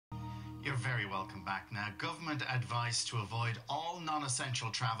Corry, welcome back. Now, government advice to avoid all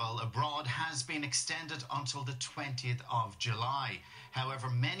non-essential travel abroad has been extended until the 20th of July. However,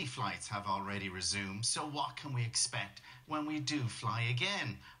 many flights have already resumed, so what can we expect when we do fly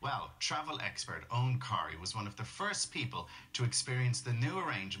again? Well, travel expert Eoghan Corry was one of the first people to experience the new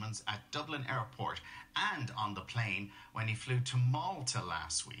arrangements at Dublin Airport and on the plane when he flew to Malta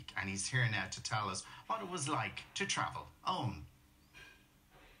last week. And he's here now to tell us what it was like to travel. Eoghan.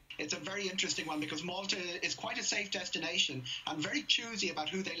 It's a very interesting one because Malta is quite a safe destination and very choosy about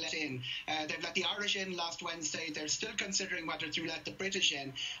who they let in. They've let the Irish in last Wednesday. They're still considering whether to let the British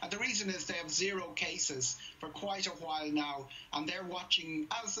in. And the reason is they have 0 cases for quite a while now. And they're watching,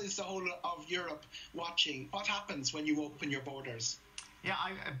 as is the whole of Europe, watching what happens when you open your borders. Yeah,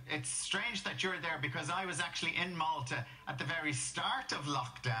 it's strange that you're there because I was actually in Malta at the very start of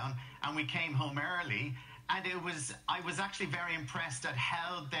lockdown and we came home early. And I was actually very impressed at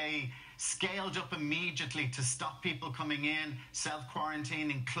how they scaled up immediately to stop people coming in,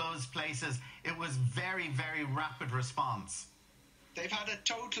 self-quarantining, closed places. It was very, very rapid response. They've had a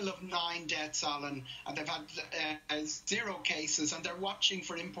total of 9 deaths, Alan, and they've had 0 cases, and they're watching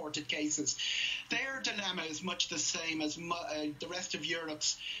for imported cases. Their dilemma is much the same as the rest of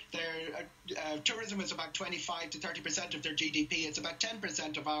Europe's. Their tourism is about 25 to 30% of their GDP. It's about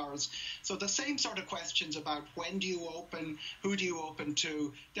 10% of ours. So the same sort of questions about when do you open, who do you open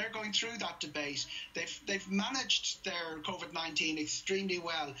to, they're going through that debate. They've managed their COVID-19 extremely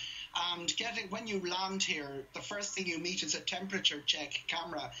well. And when you land here, the first thing you meet is a temperature check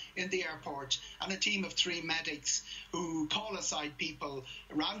camera in the airport and a team of 3 medics who call aside people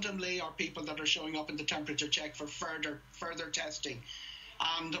randomly or people that are showing up in the temperature check for further testing.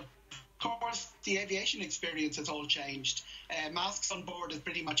 And of course, the aviation experience has all changed. Masks on board is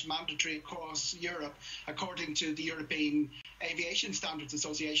pretty much mandatory across Europe, according to the European Aviation Standards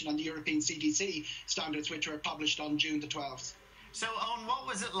Association and the European CDC standards, which were published on June the 12th. So, Eoghan, what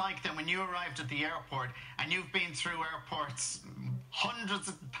was it like then when you arrived at the airport, and you've been through airports hundreds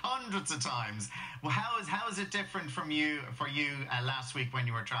of times? Well, how is it different for you last week when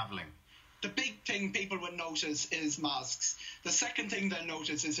you were travelling? The big thing people will notice is masks. The second thing they'll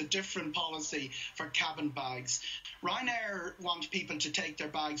notice is a different policy for cabin bags. Ryanair want people to take their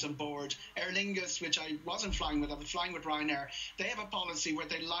bags on board. Aer Lingus, which I wasn't flying with, I was flying with Ryanair, they have a policy where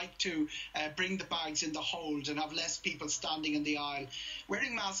they like to bring the bags in the hold and have less people standing in the aisle.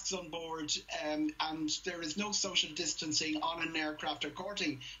 Wearing masks on board and there is no social distancing on an aircraft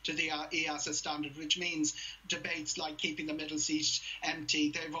according to the EASA standard, which means debates like keeping the middle seat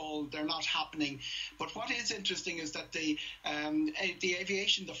empty, they're not happening. But what is interesting is that the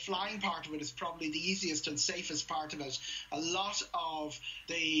aviation, the flying part of it is probably the easiest and safest part of it. A lot of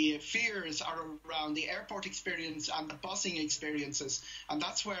the fears are around the airport experience and the busing experiences, and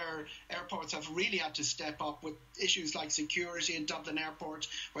that's where airports have really had to step up with issues like security in Dublin Airport,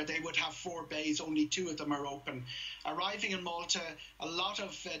 where they would have 4 bays, only 2 of them are open. Arriving in Malta, a lot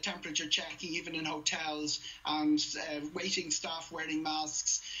of temperature checking, even in hotels, and waiting staff wearing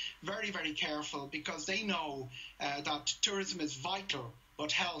masks. Very, very careful because they know that tourism is vital,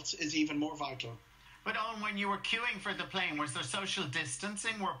 but health is even more vital. But Eoghan, when you were queuing for the plane, was there social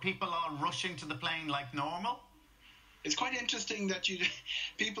distancing? Were people all rushing to the plane like normal? It's quite interesting that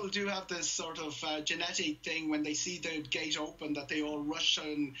people do have this sort of genetic thing when they see the gate open that they all rush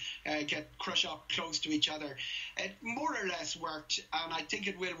and get crushed up close to each other. It more or less worked, and I think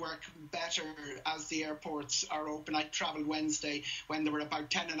it will work better as the airports are open. I travelled Wednesday when there were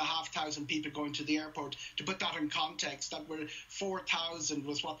about 10,500 people going to the airport. To put that in context, that were 4,000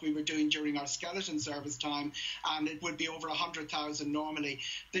 was what we were doing during our skeleton service time, and it would be over 100,000 normally.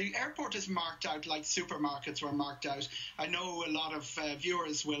 The airport is marked out like supermarkets were marked out. I know a lot of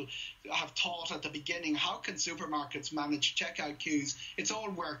viewers will have thought at the beginning, how can supermarkets manage checkout queues? It's all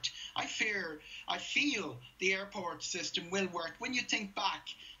worked. I feel the airport system will work. When you think back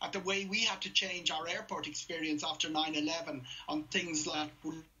at the way we had to change our airport experience after 9/11 on things like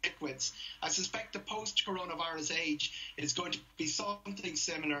liquids, I suspect the post-coronavirus age is going to be something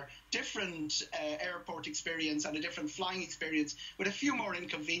similar. Different airport experience and a different flying experience with a few more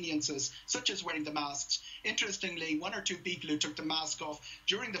inconveniences, such as wearing the masks. Interestingly, 1 or 2 people who took the mask off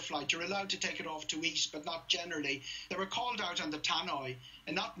during the flight, you're allowed to take it off to eat, but not generally. They were called out on the tannoy,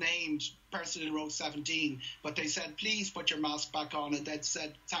 and not named person in row 17, but they said, please put your mask back on, and they'd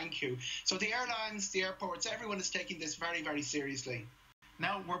said, thank you. So the airlines, the airports, everyone is taking this very, very seriously.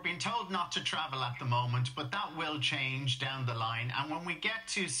 Now, we're being told not to travel at the moment, but that will change down the line. And when we get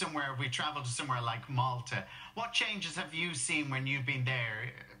to somewhere, if we travel to somewhere like Malta, what changes have you seen when you've been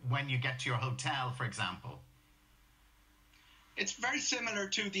there, when you get to your hotel, for example? it's very similar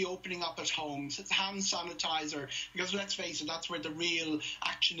to the opening up at homes. It's hand sanitizer, because let's face it, that's where the real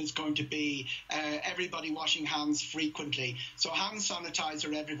action is going to be. Everybody washing hands frequently. So hand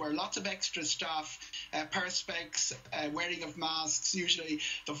sanitizer everywhere, lots of extra staff, perspex, wearing of masks. Usually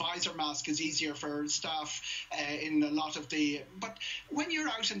the visor mask is easier for staff in a lot of the... But when you're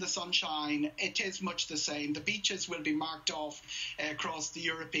out in the sunshine, it is much the same. The beaches will be marked off across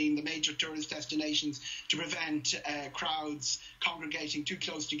the the major tourist destinations, to prevent crowds congregating too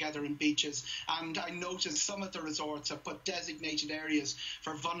close together in beaches. And I noticed some of the resorts have put designated areas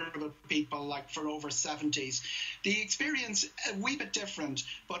for vulnerable people, like for over 70s. The experience a wee bit different,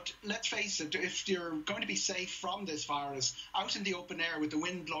 but let's face it, if you're going to be safe from this virus, out in the open air with the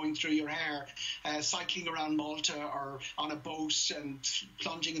wind blowing through your hair, cycling around Malta or on a boat and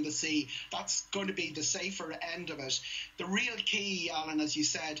plunging in the sea, that's going to be the safer end of it. The real key, Alan, as you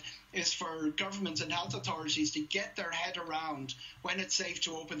said, is for governments and health authorities to get their head around when it's safe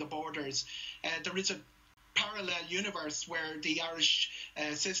to open the borders. There is a parallel universe where the Irish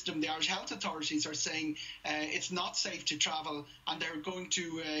system, the Irish health authorities are saying it's not safe to travel, and they're going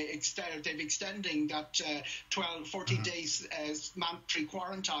to extending that 14 days mandatory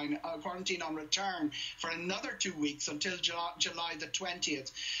quarantine on return for another 2 weeks until July the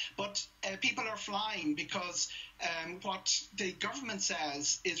 20th. But people are flying because what the government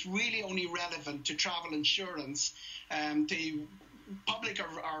says is really only relevant to travel insurance. The public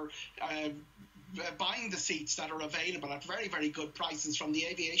are buying the seats that are available at very, very good prices from the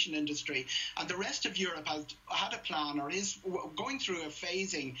aviation industry. And the rest of Europe has had a plan, or is going through a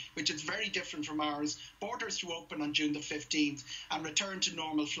phasing which is very different from ours. Borders to open on June the 15th and return to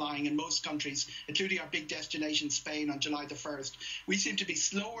normal flying in most countries, including our big destination Spain, on July the 1st. We seem to be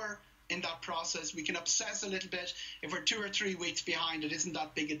slower in that process. We can obsess a little bit. If we're 2 or 3 weeks behind, it isn't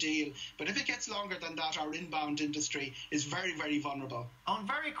that big a deal. But if it gets longer than that, our inbound industry is very, very vulnerable. And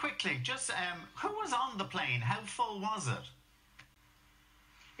very quickly, just who was on the plane? How full was it?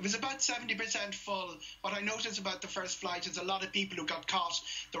 It was about 70% full. What I noticed about the first flight is a lot of people who got caught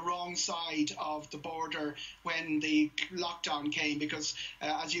the wrong side of the border when the lockdown came, because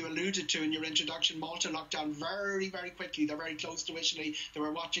as you alluded to in your introduction, Malta locked down very, very quickly. They're very close to Italy. They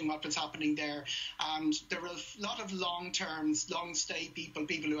were watching what was happening there. And there were a lot of long-term, long-stay people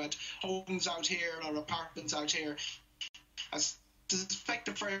who had homes out here or apartments out here. I suspect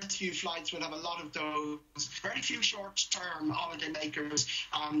the first few flights will have a lot of those. Very few short-term holiday makers,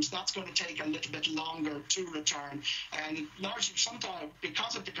 and that's going to take a little bit longer to return. And largely, sometimes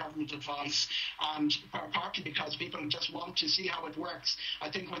because of the government advice, and partly because people just want to see how it works. I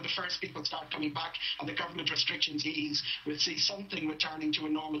think when the first people start coming back and the government restrictions ease, we'll see something returning to a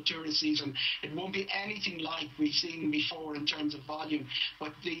normal tourist season. It won't be anything like we've seen before in terms of volume.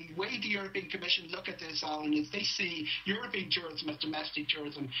 But the way the European Commission look at this, Alan, is they see European tourism as domestic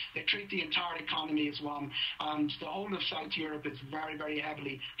tourism. They treat the entire economy as one, and the whole of South Europe is very, very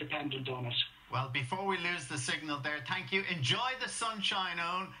heavily dependent on it. Well, before we lose the signal there, thank you. Enjoy the sunshine,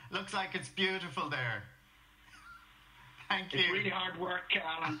 Eoghan. Looks like it's beautiful there. Thank you. It's really hard work,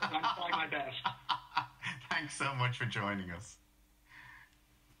 Alan. I'm trying my best. Thanks so much for joining us.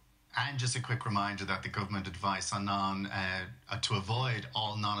 And just a quick reminder that the government advice on to avoid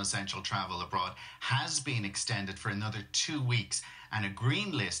all non-essential travel abroad has been extended for another 2 weeks, and a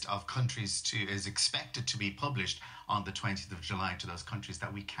green list of countries is expected to be published on the 20th of July to those countries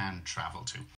that we can travel to.